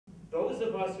Those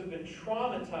of us who've been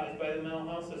traumatized by the mental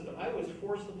health system, I was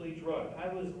forcibly drugged,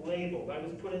 I was labeled, I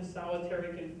was put in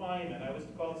solitary confinement, I was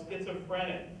called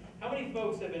schizophrenic. How many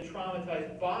folks have been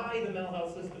traumatized by the mental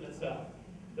health system itself?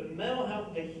 The mental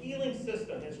health, the healing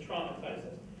system has traumatized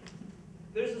us.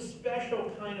 There's a special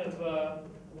kind of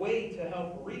way to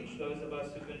help reach those of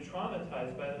us who've been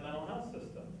traumatized by the mental health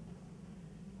system.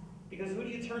 Because who do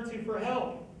you turn to for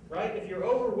help, right? If you're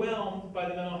overwhelmed by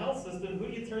the mental health system, who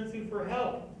do you turn to for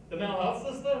help? The mental health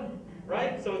system,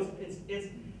 right? So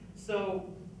so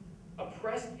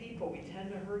oppressed people, we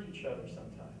tend to hurt each other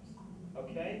sometimes,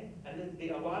 okay? And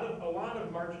a lot of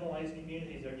marginalized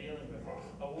communities are dealing with this.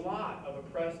 A lot of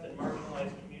oppressed and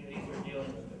marginalized communities are dealing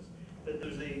with this. That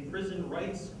there's a prison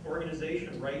rights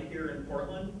organization right here in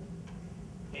Portland,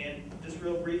 and just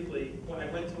real briefly, when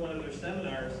I went to one of their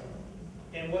seminars,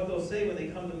 and what they'll say when they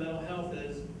come to mental health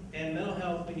is, and mental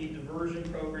health, we need diversion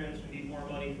programs, we need more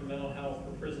money for mental health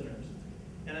for prisoners.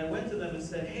 And I went to them and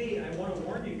said, hey, I want to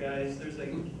warn you guys, there's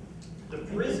the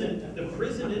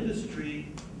prison industry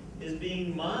is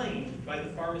being mined by the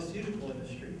pharmaceutical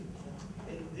industry.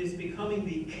 It's becoming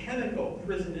the chemical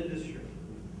prison industry.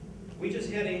 We just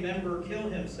had a member kill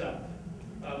himself,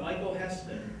 Michael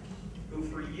Heston, who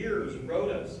for years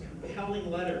wrote us compelling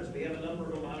letters. We have a number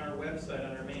of them on our website,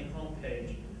 on our main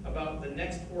homepage, about the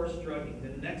next forced drugging,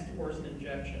 the next forced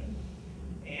injection.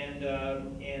 And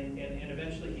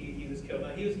eventually he was killed.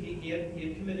 Now he had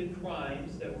committed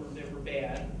crimes that were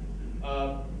bad,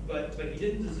 but he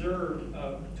didn't deserve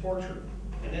torture,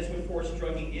 and that's what forced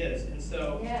drugging is. And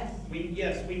so we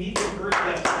need to avert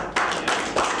that.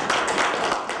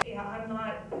 Yeah, I'm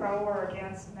not pro or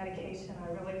against medication.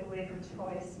 I really believe in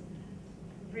choice.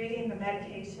 Reading the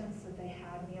medications that they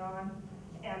had me on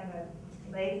and the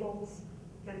labels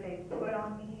that they put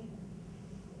on me,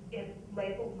 it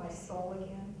labeled my soul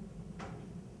again.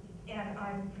 And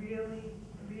I'm really,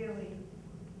 really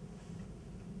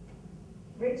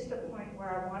reached a point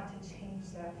where I want to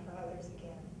change that for others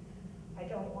again. I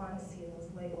don't want to see those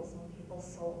labels on people's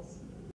souls.